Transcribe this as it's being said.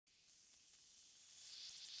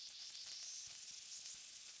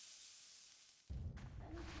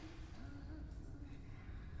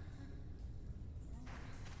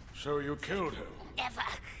So you killed him? Never.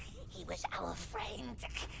 He was our friend.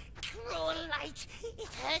 Cruel light. It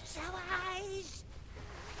hurts our eyes.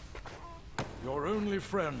 Your only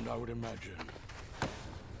friend, I would imagine.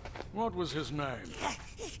 What was his name?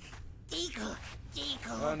 Deagle.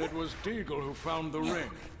 Deagle. And it was Deagle who found the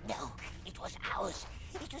ring? No, it was ours.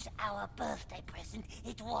 It was our birthday present.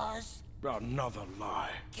 It was. Another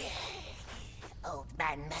lie. Old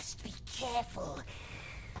man must be careful.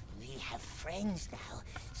 We have friends now.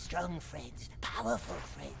 Strong friends, powerful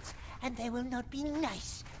friends. And they will not be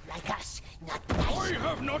nice like us. Not nice. I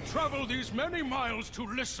have not traveled these many miles to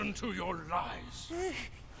listen to your lies.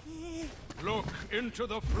 Look into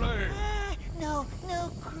the flame. No,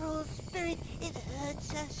 cruel spirit. It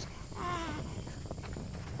hurts us.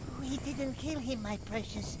 We didn't kill him, my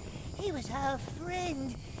precious. He was our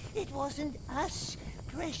friend. It wasn't us,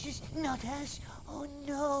 precious, not us. Oh,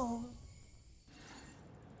 no.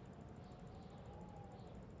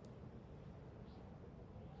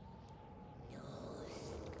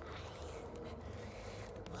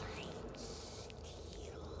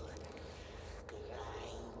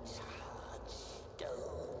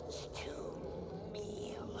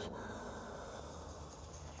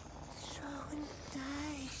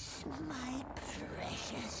 My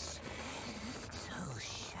precious, so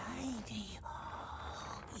shiny.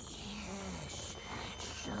 Oh, yes,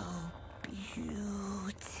 so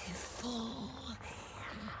beautiful.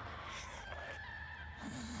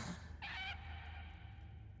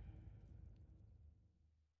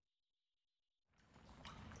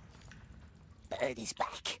 Bird is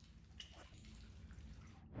back.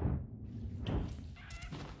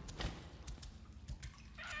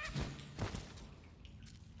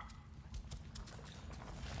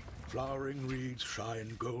 Flowering reeds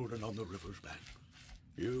shine golden on the river's bank.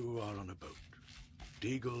 You are on a boat,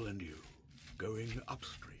 Deagle and you, going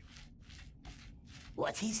upstream.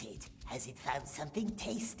 What is it? Has it found something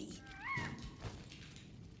tasty?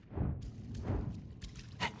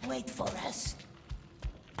 Wait for us.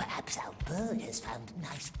 Perhaps our bird has found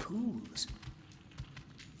nice pools.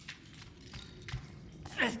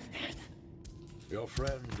 Your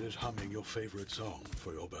friend is humming your favorite song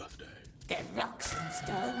for your birthday. The rocks and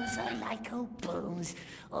stones are like old bones,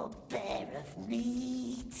 all bare of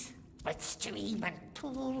meat. But stream and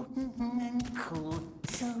pool and cool,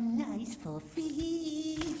 so nice for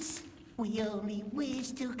feet. We only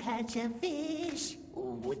wish to catch a fish.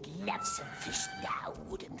 Would love some fish now,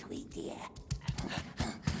 wouldn't we, dear?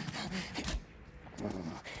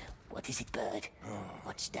 What is it, bird?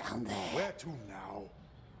 What's down there? Where to now?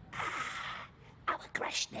 Our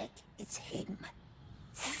Grashneck, it's him.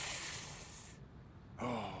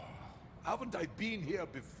 Haven't I been here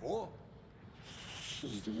before?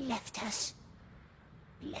 He left us.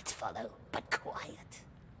 Let's follow, but quiet.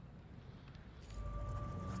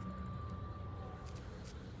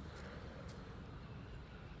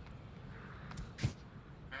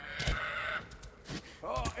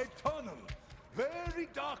 A tunnel. Very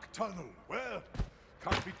dark tunnel. Well,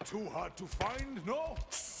 can't be too hard to find, no?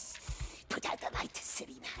 Put out the light,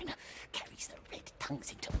 silly man. Carries the red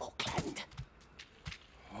tongues into Auckland.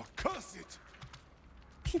 Oh, curse it!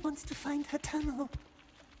 He wants to find her tunnel.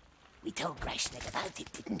 We told Grashneck about it,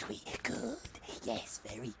 didn't we? Good. Yes,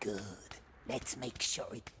 very good. Let's make sure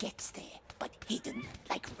it gets there, but hidden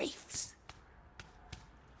like wraiths.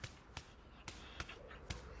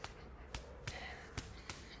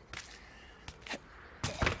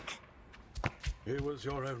 He was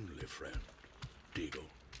your only friend, Deagle.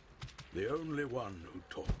 The only one who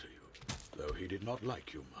talked to you, though he did not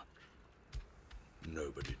like you much.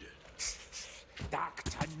 Nobody did. Dark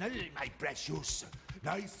tunnel, my precious.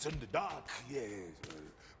 Nice and dark, yes.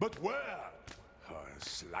 But where?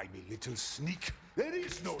 Slimy little sneak. There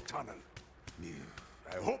is no tunnel.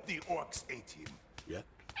 I hope the orcs ate him. Yet,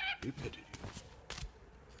 he pitied you.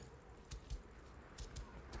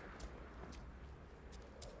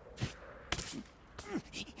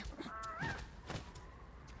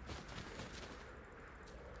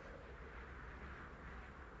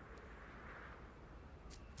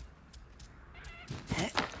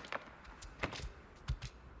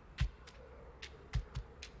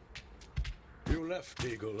 You left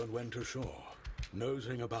Deagle and went ashore,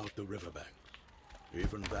 nosing about the riverbanks.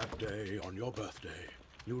 Even that day, on your birthday,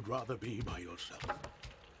 you'd rather be by yourself.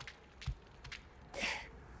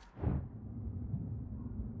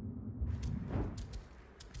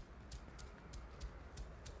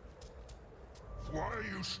 Why are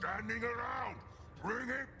you standing around? Bring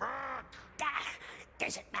it back!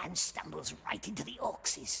 Desert man stumbles right into the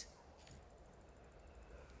orcs'.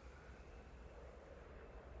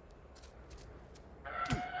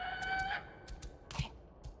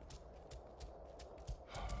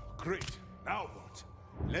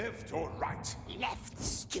 Left or right? Left,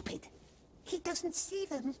 stupid. He doesn't see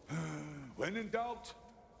them. When in doubt,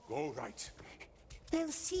 go right. They'll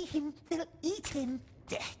see him. They'll eat him.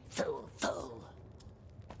 There, fool, fool.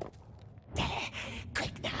 There,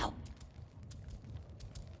 quick now.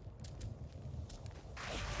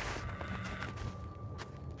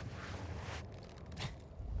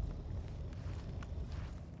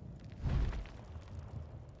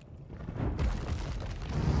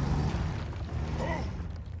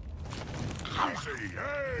 Easy,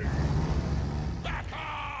 hey! Back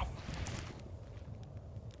off!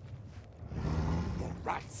 All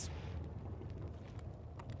right.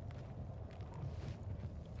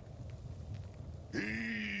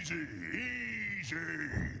 Easy, easy.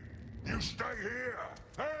 You stay here.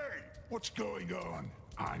 Hey, what's going on?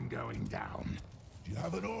 I'm going down. Do you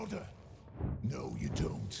have an order? No, you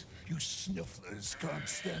don't. You snufflers can't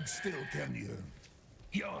stand still, can you?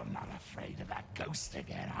 You're not afraid of that ghost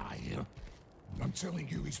again, are you? I'm telling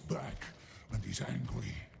you, he's back, and he's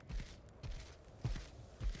angry.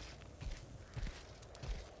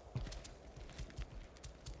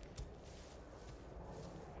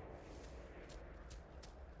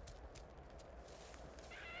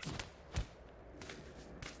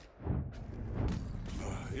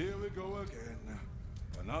 Here we go again.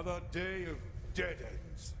 Another day of dead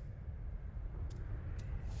ends.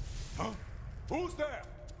 Huh? Who's there?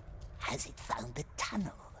 Has it found the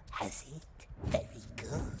tunnel? Has it? Very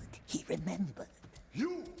good. He remembered.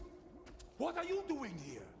 You? What are you doing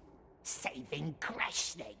here? Saving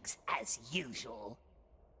crash legs, as usual.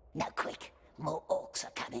 Now quick, more orcs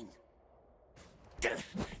are coming.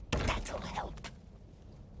 That'll help.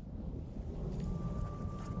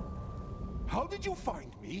 How did you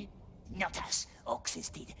find me? Not us.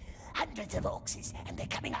 Orcs did. Hundreds of orcs, and they're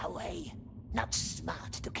coming our way. Not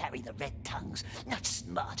smart to carry the red tongues. Not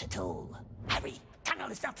smart at all. Hurry,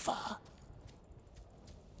 tunnel is not far.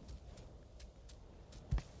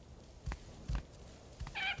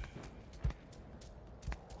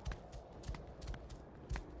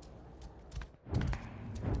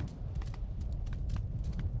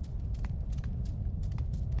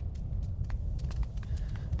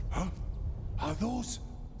 Huh? Are those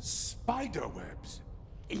spider webs?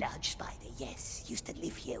 A large spider, yes. Used to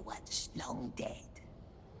live here once. Long dead.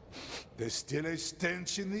 There's still a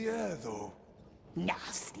stench in the air, though.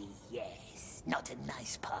 Nasty, yes. Not a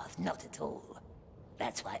nice path, not at all.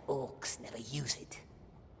 That's why orcs never use it.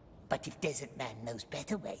 But if Desert Man knows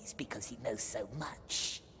better ways because he knows so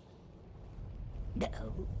much...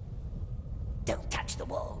 No. Don't touch the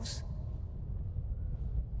walls.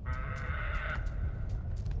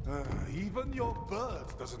 Even your bird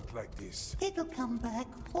doesn't like this. It'll come back.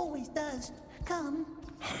 Always does. Come.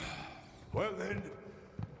 Well then,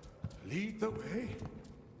 lead the way.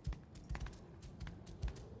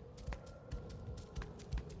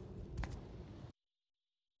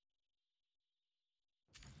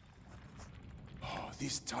 Oh,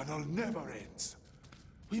 this tunnel never ends.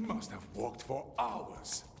 We must have walked for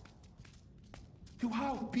hours. You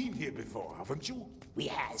have been here before, haven't you? We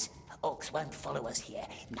has. Orcs won't follow us here.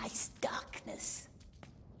 Nice darkness.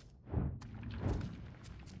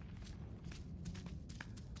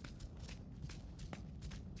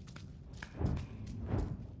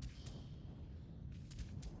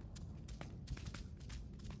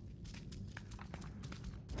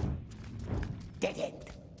 Dead end.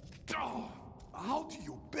 Oh, how do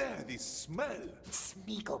you bear this smell?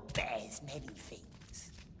 Smeagol bears many things.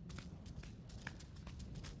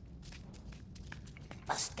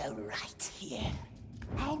 Must go right here.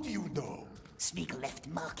 How do you know? Smeagol left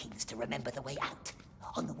markings to remember the way out.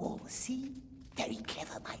 On the wall, see? Very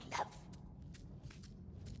clever, my love.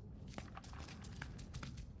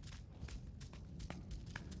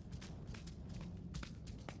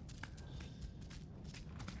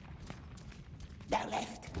 Now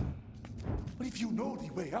left. But if you know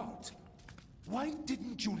the way out, why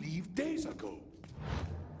didn't you leave days ago?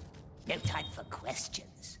 No time for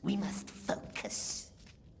questions. We must focus.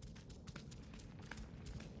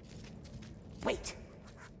 Wait.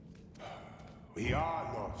 We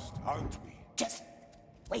are lost, aren't we? Just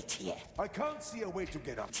wait here. I can't see a way to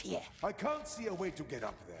get up. Here. I can't see a way to get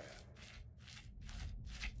up there.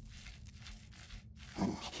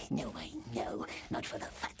 No way, no. Not for the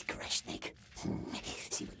fat Grashnik.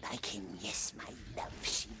 She will like him, yes, my love.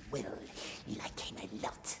 She will like him a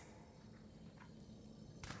lot.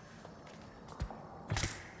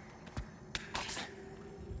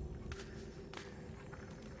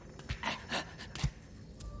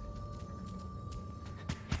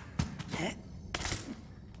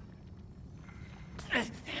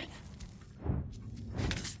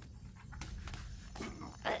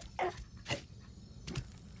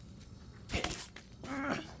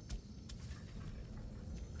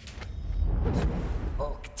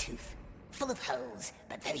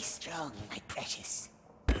 Very strong, my precious.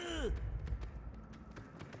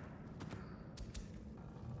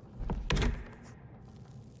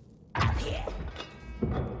 Up here.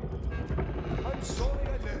 I'm sorry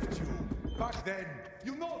I left you. Back then.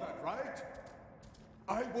 You know that, right?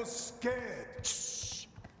 I was scared. Shh.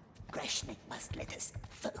 Greshnik must let us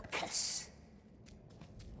focus.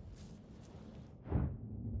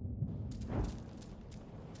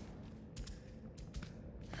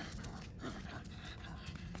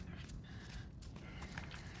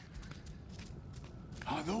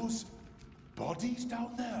 Are those bodies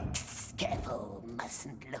down there? Careful,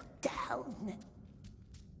 mustn't look down.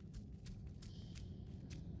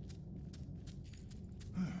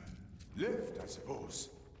 Lift, I suppose.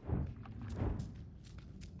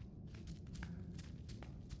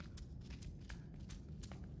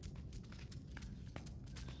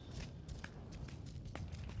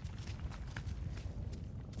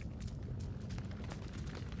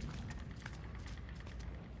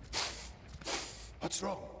 What's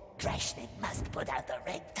wrong? Greshnik must put out the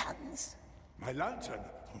red tongues. My lantern?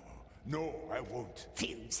 No, I won't.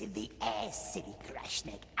 Fumes in the air, silly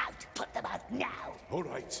Greshnik. Out, put them out now. All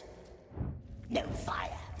right. No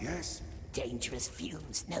fire. Yes. Dangerous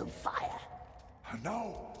fumes, no fire. And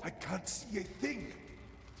now I can't see a thing.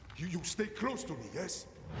 You stay close to me, yes?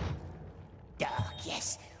 Dark,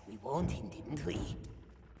 yes. We warned him, didn't we?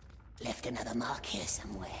 Left another mark here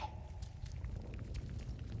somewhere.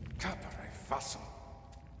 Capere Fassel.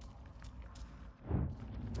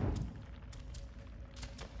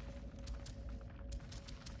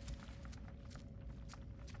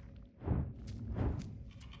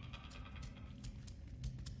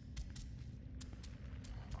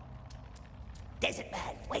 Desert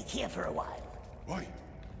man, wait here for a while. Why?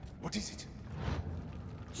 What is it?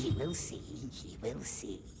 He will see, he will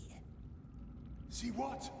see. See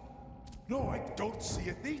what? No, I don't see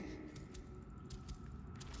a thing.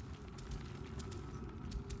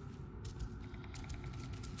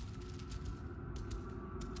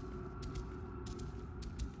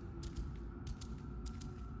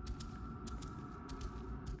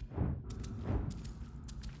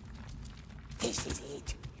 This is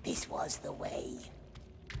it. This was the way.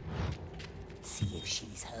 See if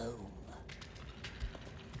she's home.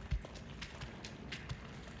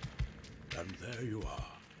 And there you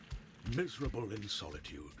are, miserable in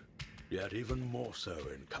solitude, yet even more so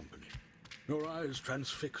in company. Your eyes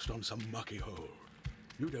transfixed on some mucky hole.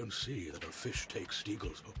 You don't see that a fish takes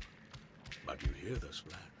Stiegel's hook, but you hear the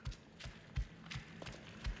splash.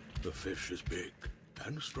 The fish is big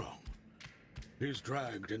and strong. He's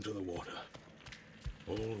dragged into the water,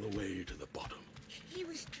 all the way to the bottom. He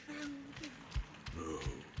was drowned.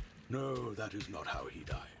 No, that is not how he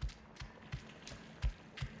died.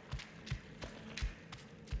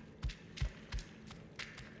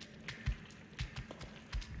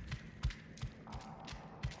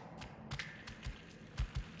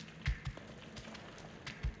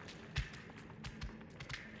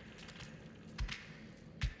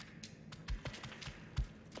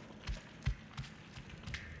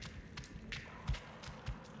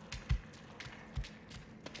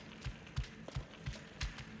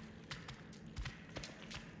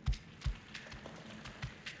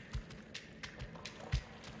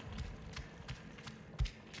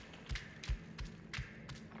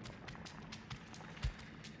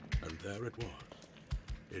 And there it was,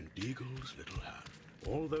 in Deagle's little hand.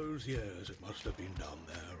 All those years it must have been down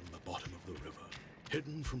there on the bottom of the river,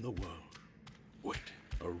 hidden from the world, waiting,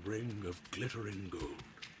 a ring of glittering gold,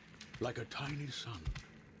 like a tiny sun,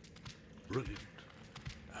 brilliant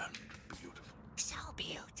and beautiful. So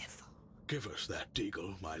beautiful. Give us that,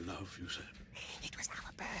 Deagle, my love, you said. It was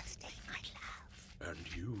our birthday, my love.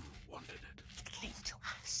 And you wanted it. It came to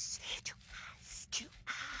us, to us, to us.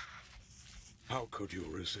 How could you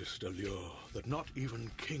resist a lure that not even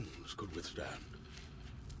kings could withstand?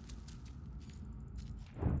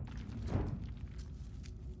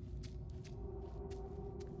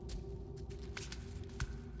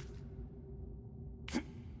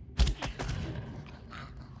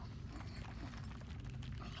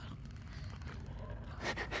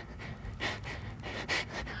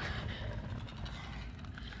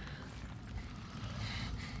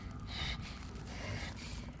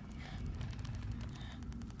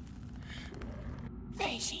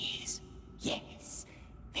 There she is. Yes,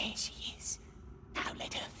 there she is. Now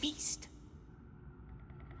let her feast.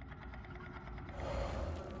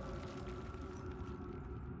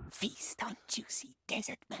 Feast on juicy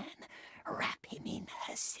desert man. Wrap him in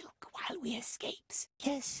her silk while we escapes.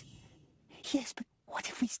 Yes, but what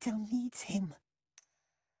if we still needs him?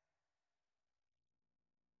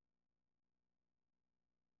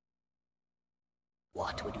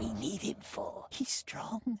 What would we need him for? He's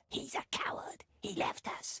strong. He's a coward. He left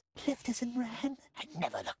us. Left us and ran. And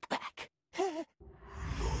never looked back.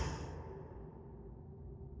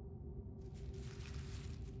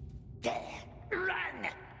 There. Run!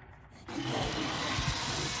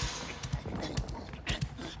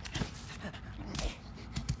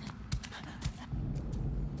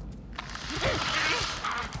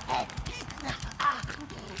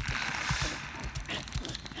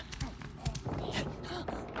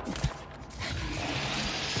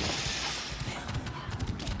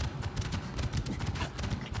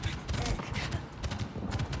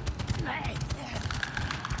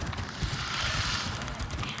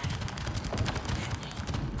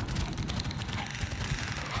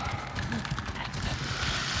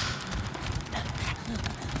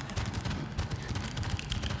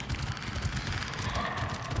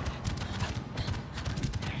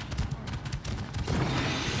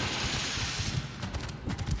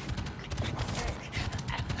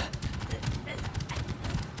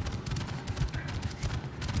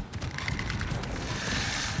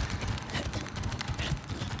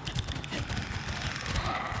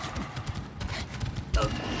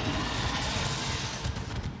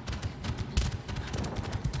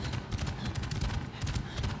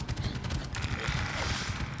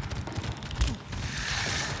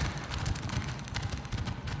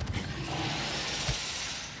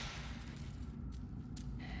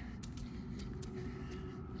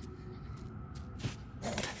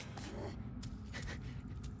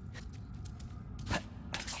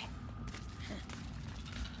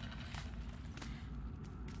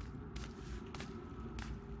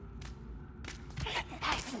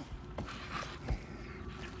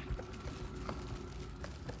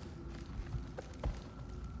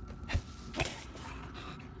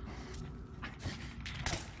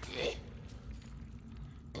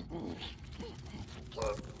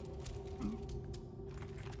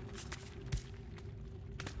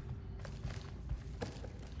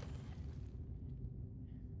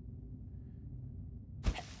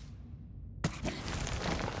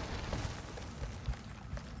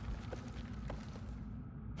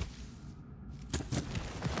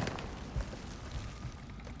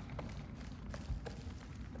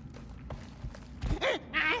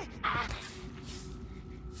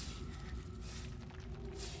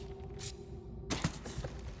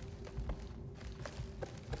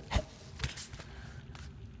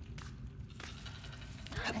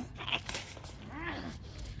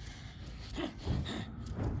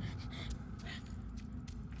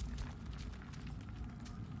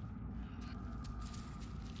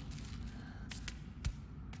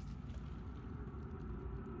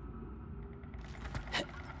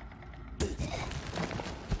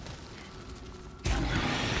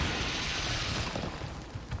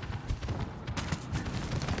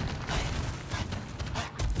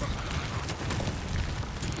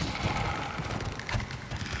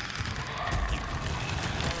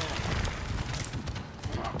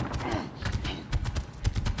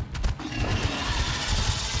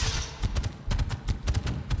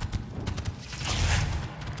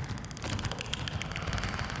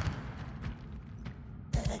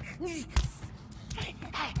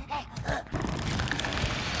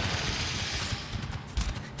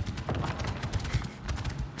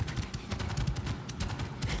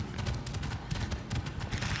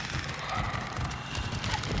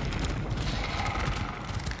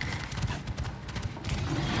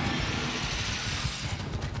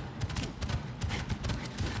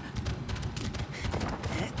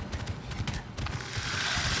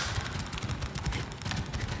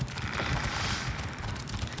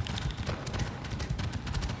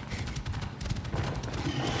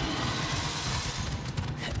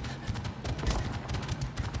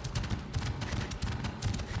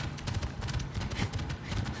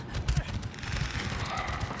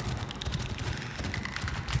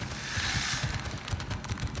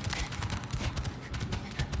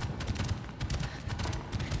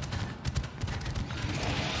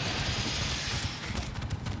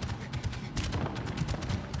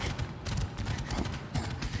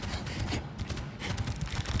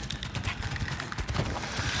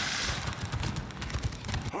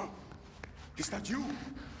 Is that you?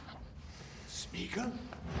 Smeagol?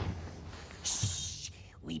 Shh!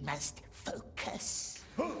 We must focus.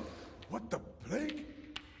 Huh? What the plague?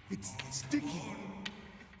 It's sticky.